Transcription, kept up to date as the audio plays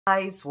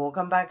Guys,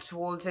 welcome back to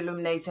World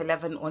Illuminator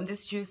 11 on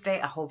this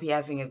Tuesday. I hope you're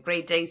having a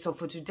great day. So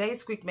for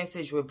today's quick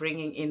message, we're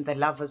bringing in the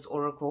Lovers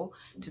Oracle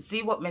to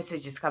see what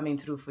message is coming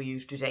through for you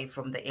today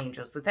from the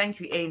angels. So thank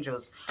you,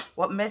 angels.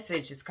 What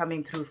message is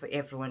coming through for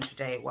everyone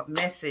today? What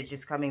message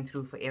is coming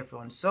through for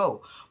everyone?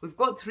 So we've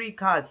got three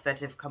cards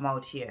that have come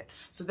out here.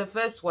 So the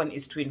first one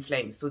is Twin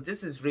Flames. So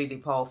this is really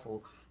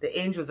powerful. The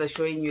angels are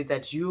showing you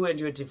that you and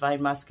your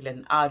divine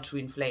masculine are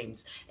twin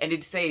flames. And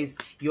it says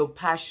your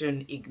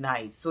passion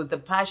ignites. So the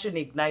passion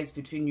ignites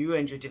between you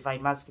and your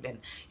divine masculine.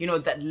 You know,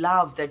 that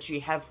love that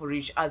you have for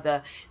each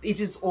other, it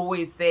is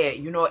always there,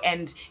 you know.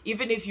 And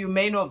even if you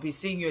may not be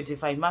seeing your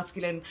divine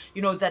masculine,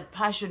 you know, that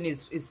passion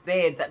is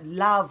there. That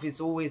love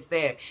is always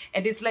there.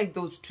 And it's like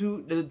those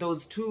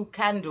two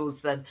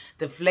candles, that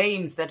the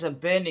flames that are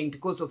burning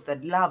because of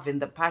that love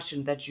and the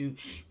passion that you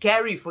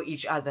carry for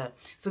each other.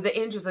 So the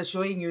angels are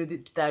showing you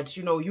that,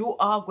 you know, you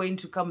are going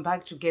to come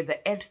back together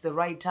at the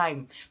right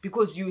time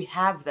because you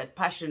have that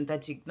passion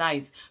that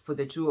ignites for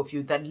the two of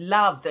you, that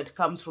love that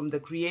comes from the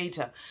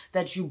Creator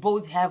that you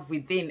both have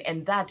within,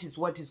 and that is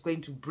what is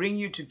going to bring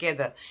you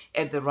together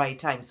at the right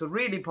time. So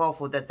really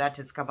powerful that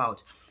has come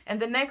out.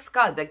 And the next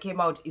card that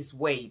came out is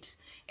Wait.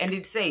 And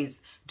it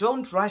says,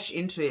 don't rush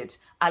into it.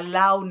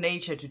 Allow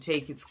nature to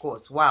take its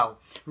course. Wow.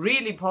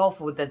 Really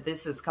powerful that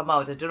this has come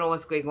out. I don't know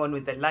what's going on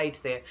with the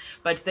light there.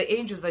 But the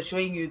angels are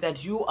showing you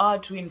that you are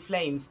twin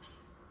flames.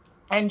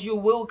 And you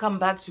will come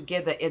back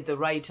together at the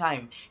right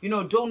time. You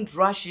know, don't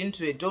rush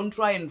into it. Don't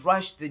try and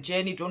rush the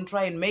journey. Don't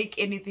try and make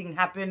anything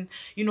happen.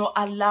 You know,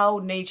 allow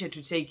nature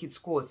to take its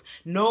course.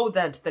 Know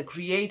that the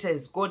Creator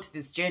has got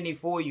this journey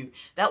for you.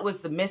 That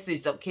was the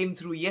message that came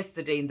through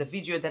yesterday in the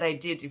video that I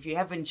did. If you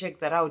haven't checked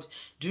that out,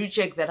 do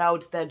check that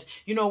out. That,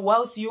 you know,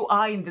 whilst you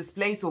are in this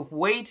place of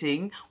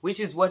waiting,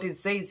 which is what it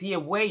says here,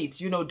 wait,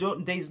 you know,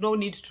 there's no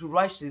need to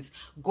rush this.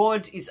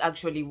 God is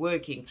actually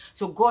working.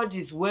 So God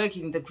is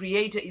working. The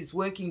Creator is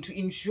working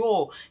to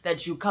ensure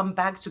that you come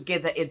back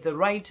together at the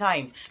right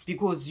time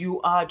because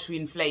you are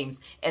twin flames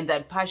and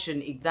that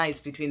passion ignites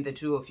between the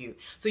two of you.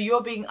 So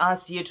you're being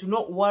asked here to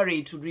not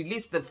worry, to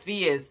release the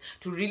fears,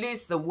 to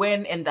release the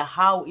when and the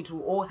how it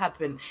will all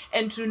happen,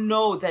 and to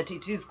know that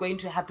it is going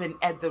to happen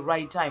at the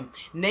right time.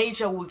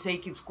 Nature will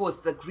take its course.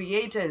 The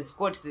Creator has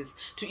got this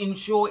to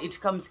ensure it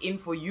comes in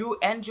for you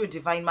and your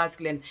divine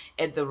masculine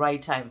at the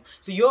right time.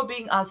 So you're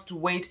being asked to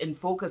wait and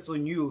focus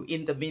on you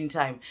in the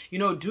meantime. You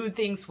know, do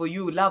things for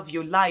you, love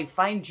your life,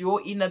 find your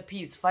inner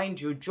peace,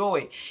 find your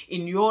joy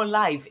in your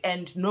life,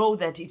 and know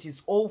that it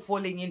is all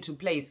falling into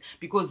place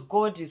because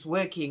God is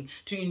working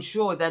to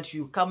ensure that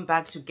you come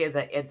back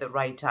together at the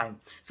right time.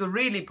 So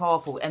really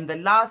powerful. And the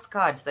last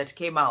card that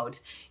came out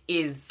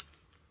is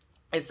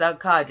a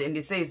card, and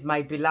it says,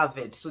 my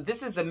beloved. So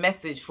this is a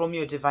message from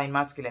your divine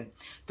masculine.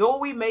 Though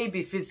we may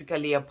be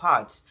physically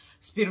apart,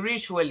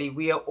 spiritually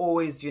we are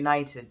always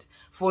united.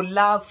 For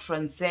love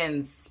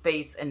transcends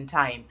space and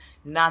time.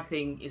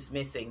 Nothing is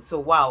missing. So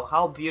wow,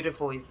 how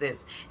beautiful is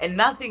this? And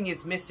nothing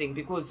is missing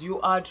because you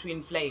are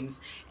twin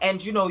flames,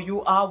 and you know,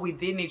 you are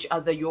within each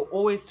other. You're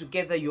always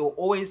together. You're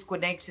always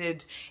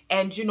connected.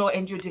 And you know,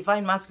 and your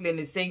divine masculine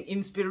is saying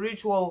in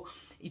spiritual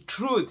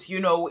truth, you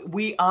know,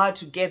 we are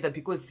together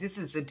because this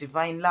is a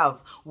divine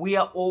love. We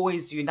are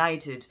always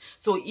united.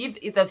 So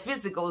if the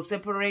physical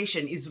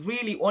separation is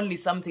really only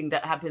something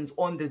that happens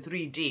on the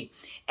 3D,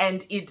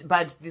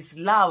 but this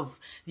love,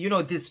 you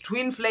know, this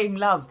twin flame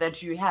love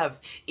that you have,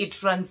 it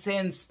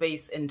transcends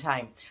space and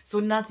time. So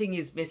nothing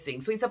is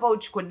missing. So it's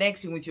about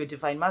connecting with your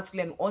divine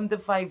masculine on the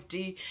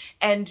 5D,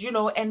 and you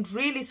know, and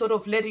really sort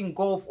of letting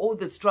go of all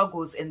the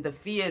struggles and the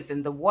fears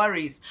and the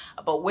worries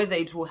about whether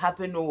it will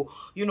happen or,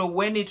 you know,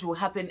 when it will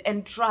happen,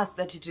 and trust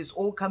that it is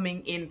all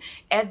coming in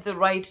at the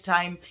right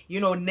time.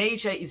 You know,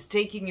 nature is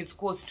taking its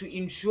course to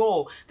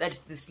ensure that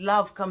this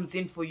love comes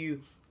in for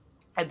you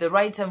at the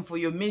right time for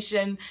your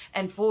mission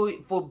and for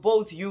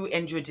both you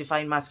and your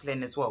divine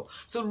masculine as well.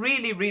 So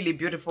really, really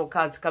beautiful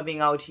cards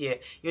coming out here.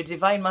 Your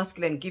divine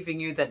masculine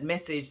giving you that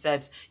message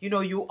that, you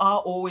know, you are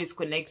always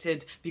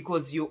connected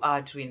because you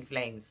are twin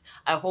flames.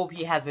 I hope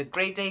you have a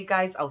great day,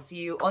 guys. I'll see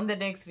you on the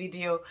next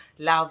video.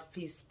 Love,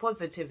 peace,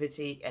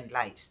 positivity, and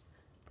light.